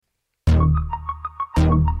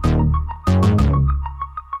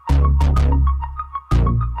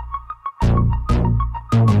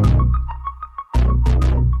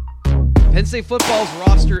State football's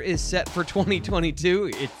roster is set for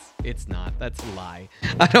 2022. It's not. That's a lie.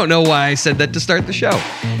 I don't know why I said that to start the show.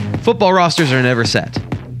 Football rosters are never set.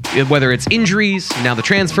 Whether it's injuries, now the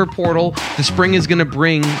transfer portal, the spring is going to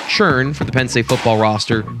bring churn for the Penn State football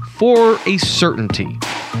roster for a certainty.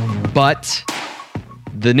 But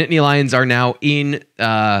the Nittany Lions are now in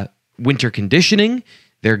winter conditioning.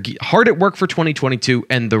 They're hard at work for 2022,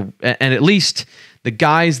 and at least the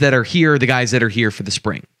guys that are here are the guys that are here for the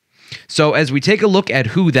spring. So as we take a look at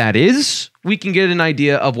who that is, we can get an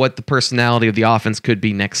idea of what the personality of the offense could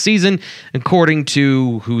be next season, according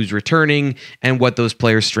to who's returning and what those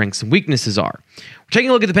players' strengths and weaknesses are. We're taking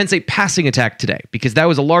a look at the Penn State passing attack today, because that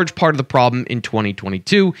was a large part of the problem in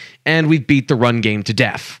 2022, and we've beat the run game to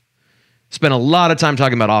death. Spent a lot of time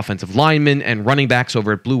talking about offensive linemen and running backs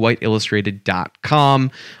over at BlueWhiteIllustrated.com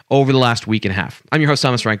over the last week and a half. I'm your host,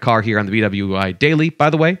 Thomas Ryan Carr, here on the BWI Daily, by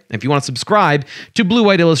the way. If you want to subscribe to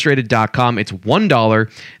BlueWhiteIllustrated.com, it's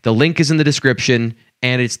 $1. The link is in the description,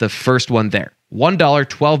 and it's the first one there. $1,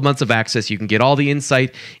 12 months of access. You can get all the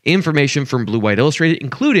insight, information from Blue White Illustrated,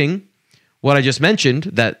 including what I just mentioned,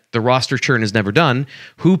 that the roster churn is never done,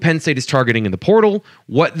 who Penn State is targeting in the portal,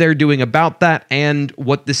 what they're doing about that, and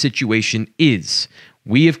what the situation is.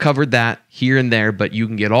 We have covered that here and there, but you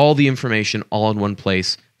can get all the information all in one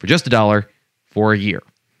place for just $1 for a year.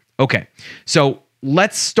 Okay, so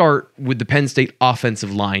let's start with the Penn State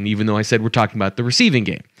offensive line, even though I said we're talking about the receiving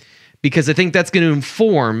game, because I think that's going to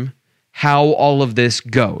inform how all of this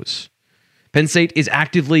goes. Penn State is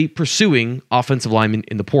actively pursuing offensive linemen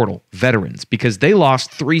in the portal, veterans, because they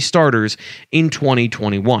lost 3 starters in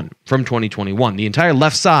 2021, from 2021. The entire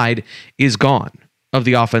left side is gone of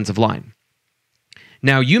the offensive line.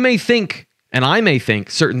 Now, you may think, and I may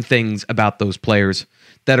think, certain things about those players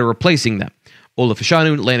that are replacing them.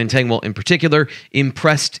 Olafashanu, Landon Tengwell in particular,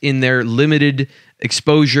 impressed in their limited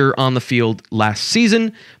exposure on the field last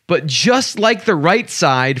season. But just like the right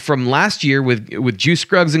side from last year with Juice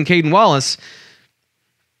Scruggs and Caden Wallace,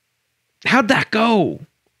 how'd that go?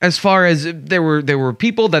 As far as there were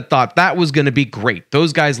people that thought that was going to be great.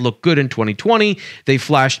 Those guys looked good in 2020. They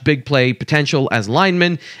flashed big play potential as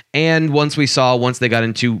linemen. And once they got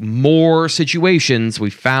into more situations, we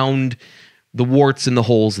found the warts and the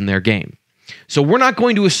holes in their game. So we're not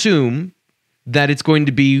going to assume that it's going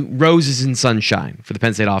to be roses and sunshine for the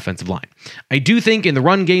Penn State offensive line. I do think in the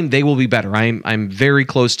run game, they will be better. I'm very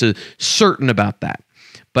close to certain about that.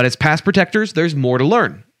 But as pass protectors, there's more to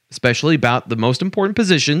learn, especially about the most important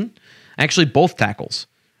position, actually both tackles.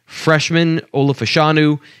 Freshman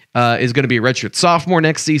Olafashanu is going to be a redshirt sophomore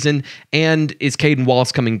next season, and is Caden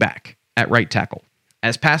Wallace coming back at right tackle.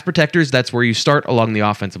 As pass protectors, that's where you start along the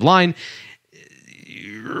offensive line.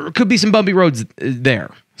 Could be some bumpy roads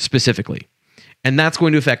there, specifically. And that's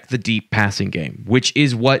going to affect the deep passing game, which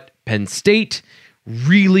is what Penn State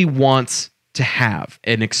really wants to have,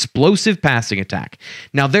 an explosive passing attack.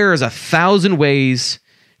 Now, there is 1,000 ways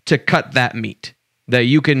to cut that meat, that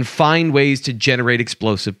you can find ways to generate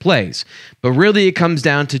explosive plays. But really, it comes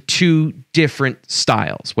down to 2 different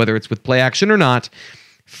styles, whether it's with play action or not,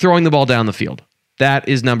 throwing the ball down the field. That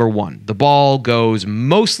is number 1. The ball goes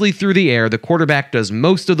mostly through the air. The quarterback does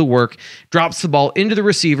most of the work, drops the ball into the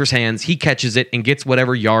receiver's hands. He catches it and gets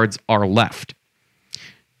whatever yards are left.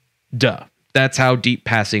 Duh. That's how deep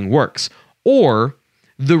passing works. Or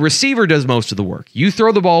the receiver does most of the work. You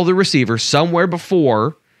throw the ball to the receiver somewhere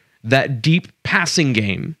before that deep passing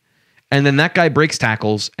game, and then that guy breaks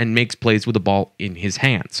tackles and makes plays with the ball in his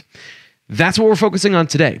hands. That's what we're focusing on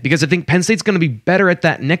today, because I think Penn State's going to be better at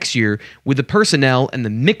that next year with the personnel and the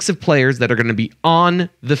mix of players that are going to be on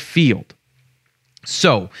the field.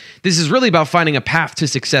 So this is really about finding a path to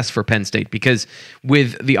success for Penn State, because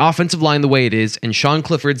with the offensive line the way it is and Sean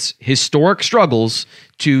Clifford's historic struggles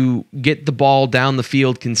to get the ball down the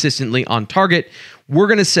field consistently on target, we're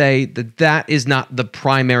going to say that that is not the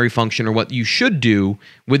primary function or what you should do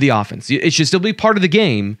with the offense. It should still be part of the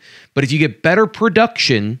game, but if you get better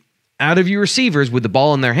production out of your receivers with the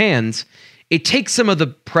ball in their hands, it takes some of the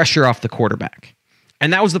pressure off the quarterback.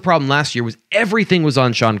 And that was the problem last year, was everything was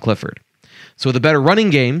on Sean Clifford. So with a better running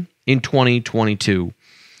game in 2022,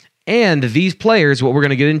 and these players, what we're going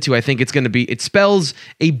to get into, I think it spells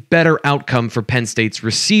a better outcome for Penn State's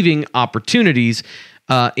receiving opportunities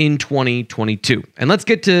in 2022. And let's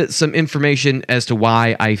get to some information as to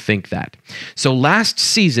why I think that. So last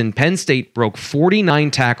season, Penn State broke 49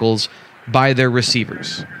 tackles by their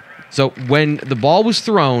receivers. So when the ball was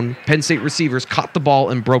thrown, Penn State receivers caught the ball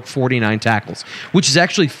and broke 49 tackles, which is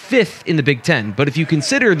actually 5th in the Big Ten. But if you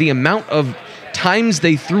consider the amount of times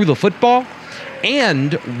they threw the football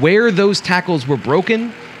and where those tackles were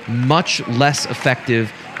broken, much less effective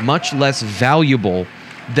much less valuable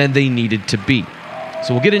than they needed to be.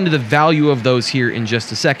 So we'll get into the value of those here in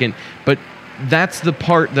just a second, but that's the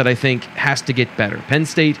part that I think has to get better. Penn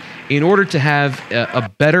State, in order to have a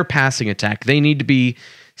better passing attack, they need to be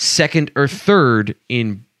second or third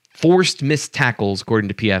in forced missed tackles, according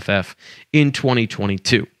to PFF, in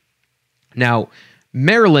 2022. Now,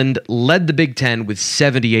 Maryland led the Big Ten with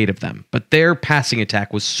 78 of them, but their passing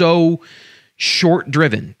attack was so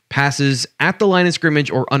short-driven, passes at the line of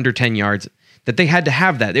scrimmage or under 10 yards, that they had to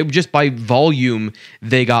have that. It was just by volume,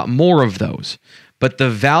 they got more of those. But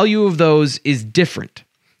the value of those is different.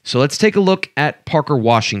 So let's take a look at Parker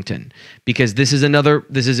Washington, because this is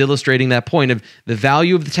illustrating that point of the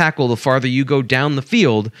value of the tackle. The farther you go down the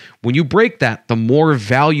field, when you break that, the more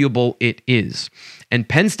valuable it is. And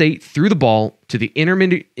Penn State threw the ball to the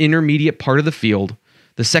intermediate part of the field,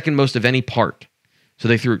 the second most of any part. So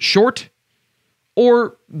they threw it short,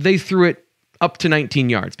 or they threw it up to 19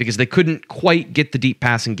 yards because they couldn't quite get the deep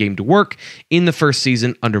passing game to work in the first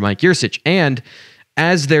season under Mike Yurcich. And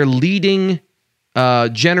as their leading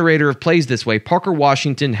generator of plays this way, Parker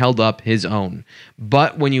Washington held up his own.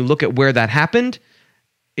 But when you look at where that happened,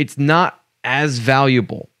 it's not as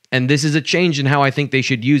valuable. And this is a change in how I think they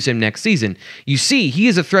should use him next season. You see, he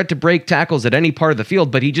is a threat to break tackles at any part of the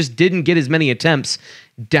field, but he just didn't get as many attempts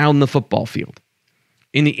down the football field.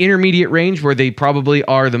 In the intermediate range, where they probably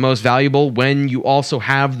are the most valuable when you also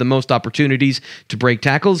have the most opportunities to break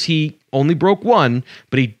tackles, he only broke one,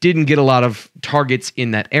 but he didn't get a lot of targets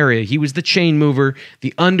in that area. He was the chain mover,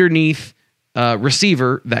 the underneath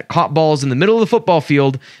receiver that caught balls in the middle of the football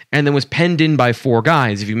field and then was penned in by four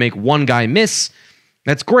guys. If you make one guy miss,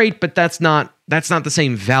 that's great, but that's not the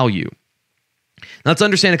same value. Now, let's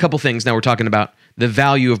understand a couple things. Now we're talking about the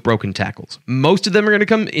value of broken tackles. Most of them are going to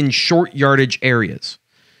come in short yardage areas.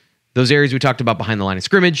 Those areas we talked about behind the line of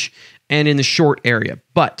scrimmage and in the short area.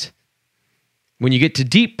 But when you get to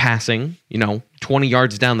deep passing, 20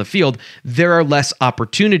 yards down the field, there are less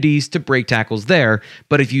opportunities to break tackles there.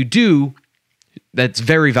 But if you do, that's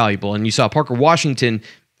very valuable. And you saw Parker Washington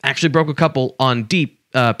actually broke a couple on deep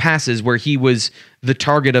passes where he was the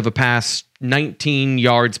target of a pass 19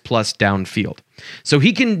 yards plus downfield. So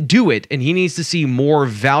he can do it, and he needs to see more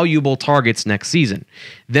valuable targets next season.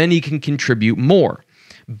 Then he can contribute more.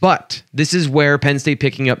 But this is where Penn State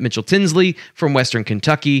picking up Mitchell Tinsley from Western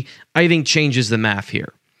Kentucky, I think, changes the math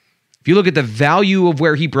here. If you look at the value of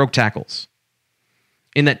where he broke tackles,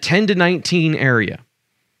 in that 10 to 19 area,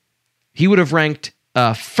 he would have ranked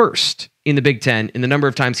first in the Big Ten in the number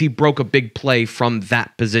of times he broke a big play from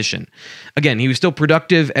that position. Again, he was still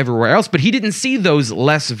productive everywhere else, but he didn't see those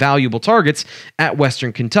less valuable targets at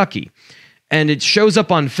Western Kentucky. And it shows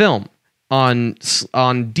up on film,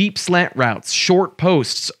 on deep slant routes, short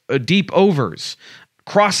posts, deep overs,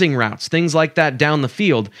 crossing routes, things like that down the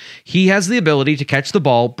field. He has the ability to catch the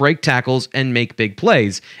ball, break tackles, and make big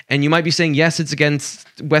plays. And you might be saying, yes, it's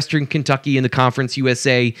against Western Kentucky in the Conference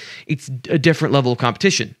USA. It's a different level of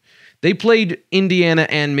competition. They played Indiana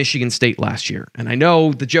and Michigan State last year. And I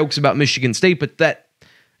know the jokes about Michigan State, but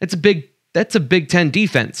that's a Big Ten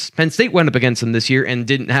defense. Penn State went up against them this year and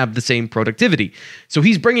didn't have the same productivity. So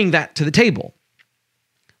he's bringing that to the table.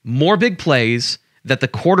 More big plays that the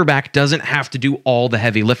quarterback doesn't have to do all the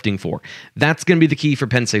heavy lifting for. That's going to be the key for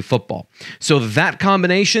Penn State football. So that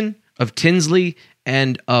combination of Tinsley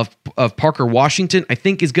and of Parker Washington, I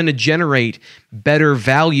think, is going to generate better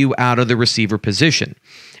value out of the receiver position.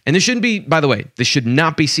 And this shouldn't be, by the way, this should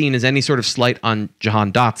not be seen as any sort of slight on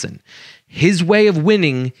Jahan Dotson. His way of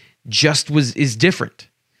winning is different.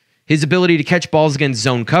 His ability to catch balls against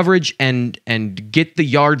zone coverage and get the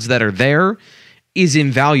yards that are there is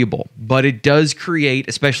invaluable, but it does create,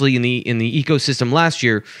 especially in the ecosystem last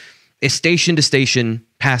year, a station-to-station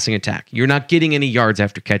passing attack. You're not getting any yards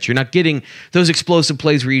after catch. You're not getting those explosive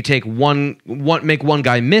plays where you take make one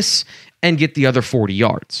guy miss and get the other 40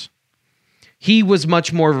 yards. He was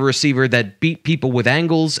much more of a receiver that beat people with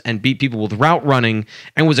angles and beat people with route running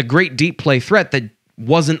and was a great deep play threat that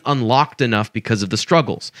wasn't unlocked enough because of the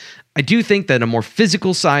struggles. I do think that a more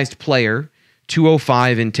physical-sized player,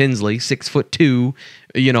 205 in Tinsley, 6'2",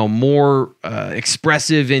 more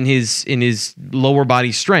expressive in his lower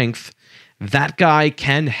body strength, that guy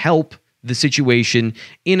can help the situation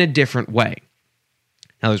in a different way.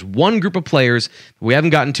 Now, there's one group of players that we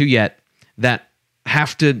haven't gotten to yet that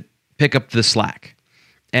have to pick up the slack.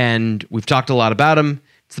 And we've talked a lot about them.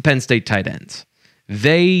 It's the Penn State tight ends.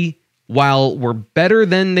 They, while were better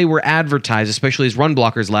than they were advertised, especially as run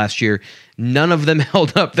blockers last year, none of them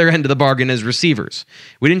held up their end of the bargain as receivers.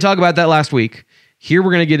 We didn't talk about that last week. Here we're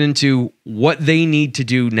going to get into what they need to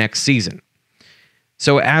do next season.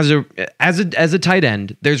 So as a tight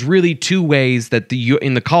end, there's really two ways that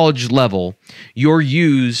in the college level you're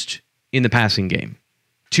used in the passing game.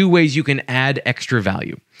 Two ways you can add extra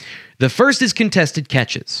value. The first is contested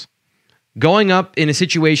catches. Going up in a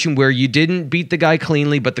situation where you didn't beat the guy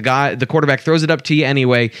cleanly, but the quarterback throws it up to you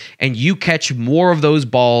anyway, and you catch more of those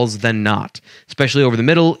balls than not, especially over the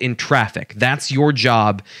middle in traffic. That's your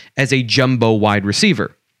job as a jumbo wide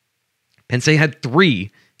receiver. Penn State had 3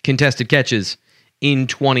 contested catches in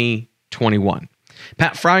 2021.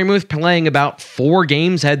 Pat Freiermuth, playing about 4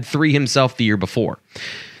 games, had 3 himself the year before.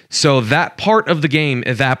 So that part of the game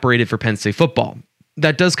evaporated for Penn State football.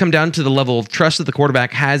 That does come down to the level of trust that the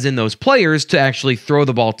quarterback has in those players to actually throw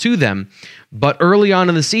the ball to them. But early on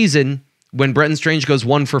in the season, when Brenton Strange goes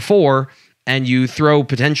 1 for 4 and you throw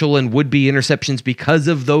potential and would-be interceptions because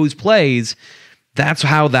of those plays, that's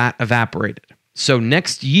how that evaporated. So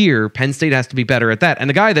next year, Penn State has to be better at that. And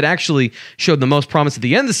the guy that actually showed the most promise at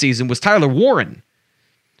the end of the season was Tyler Warren,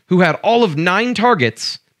 who had all of 9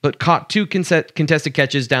 targets but caught 2 contested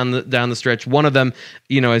catches down the stretch. One of them,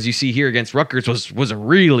 as you see here against Rutgers, was a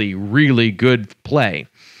really, really good play.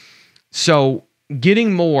 So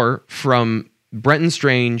getting more from Brenton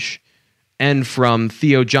Strange and from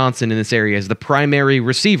Theo Johnson in this area as the primary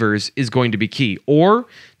receivers is going to be key. Or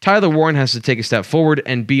Tyler Warren has to take a step forward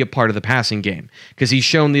and be a part of the passing game because he's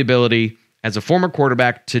shown the ability as a former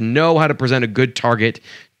quarterback to know how to present a good target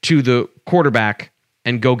to the quarterback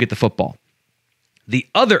and go get the football. The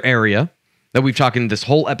other area that we've talked in this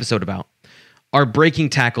whole episode about are breaking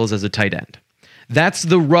tackles as a tight end. That's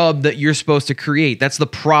the rub that you're supposed to create. That's the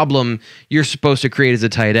problem you're supposed to create as a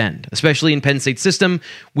tight end, especially in Penn State's system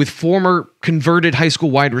with former converted high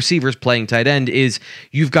school wide receivers playing tight end is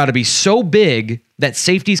you've got to be so big that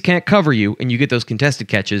safeties can't cover you and you get those contested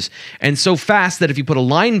catches, and so fast that if you put a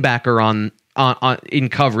linebacker on in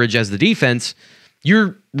coverage as the defense,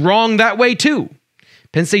 you're wrong that way too.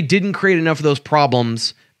 Penn State didn't create enough of those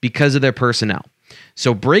problems because of their personnel.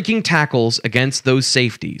 So breaking tackles against those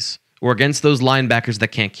safeties or against those linebackers that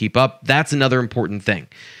can't keep up, that's another important thing.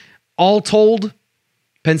 All told,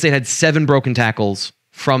 Penn State had 7 broken tackles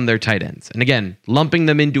from their tight ends. And again, lumping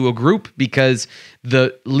them into a group because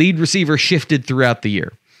the lead receiver shifted throughout the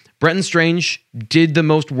year. Brenton Strange did the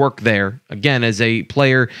most work there, again, as a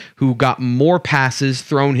player who got more passes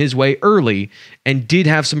thrown his way early and did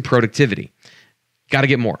have some productivity. Got to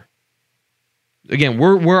get more. Again,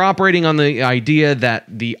 we're operating on the idea that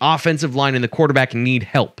the offensive line and the quarterback need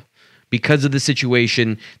help because of the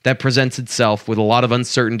situation that presents itself with a lot of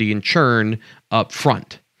uncertainty and churn up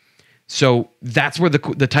front. So that's where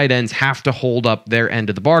the tight ends have to hold up their end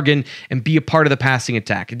of the bargain and be a part of the passing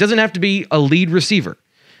attack. It doesn't have to be a lead receiver.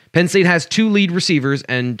 Penn State has 2 lead receivers,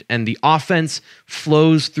 and the offense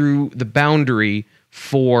flows through the boundary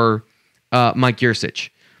for Mike Yurcich.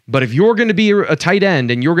 But if you're going to be a tight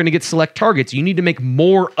end and you're going to get select targets, you need to make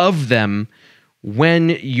more of them when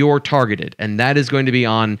you're targeted. And that is going to be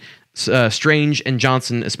on Strange and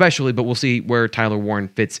Johnson especially, but we'll see where Tyler Warren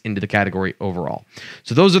fits into the category overall.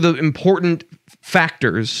 So those are the important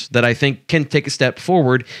factors that I think can take a step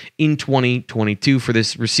forward in 2022 for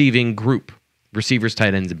this receiving group, receivers,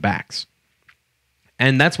 tight ends, and backs.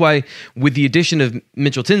 And that's why with the addition of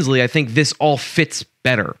Mitchell Tinsley, I think this all fits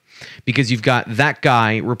better because you've got that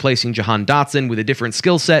guy replacing Jahan Dotson with a different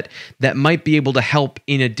skill set that might be able to help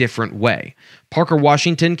in a different way. Parker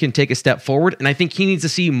Washington can take a step forward, and I think he needs to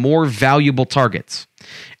see more valuable targets.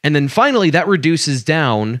 And then finally, that reduces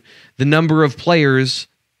down the number of players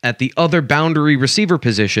at the other boundary receiver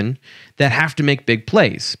position that have to make big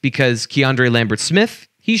plays because Keandre Lambert-Smith,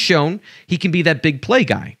 he's shown he can be that big play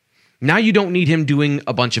guy. Now you don't need him doing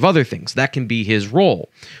a bunch of other things. That can be his role.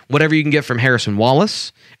 Whatever you can get from Harrison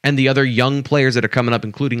Wallace and the other young players that are coming up,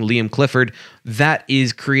 including Liam Clifford, that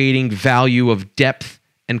is creating value of depth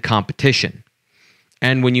and competition.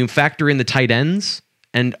 And when you factor in the tight ends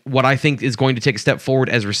and what I think is going to take a step forward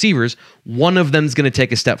as receivers, one of them is going to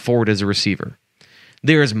take a step forward as a receiver.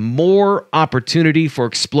 There is more opportunity for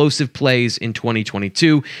explosive plays in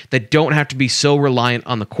 2022 that don't have to be so reliant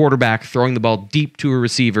on the quarterback throwing the ball deep to a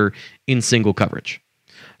receiver in single coverage.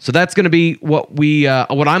 So that's going to be what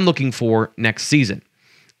I'm looking for next season.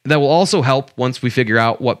 That will also help once we figure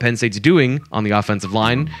out what Penn State's doing on the offensive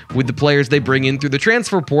line with the players they bring in through the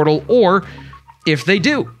transfer portal, or if they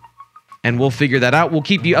do. And we'll figure that out. We'll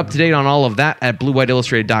keep you up to date on all of that at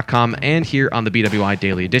BlueWhiteIllustrated.com and here on the BWI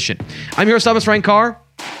Daily Edition. I'm your host, Thomas Frank Carr.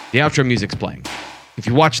 The outro music's playing. If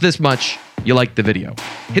you watch this much, you like the video.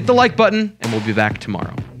 Hit the like button, and we'll be back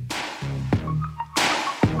tomorrow.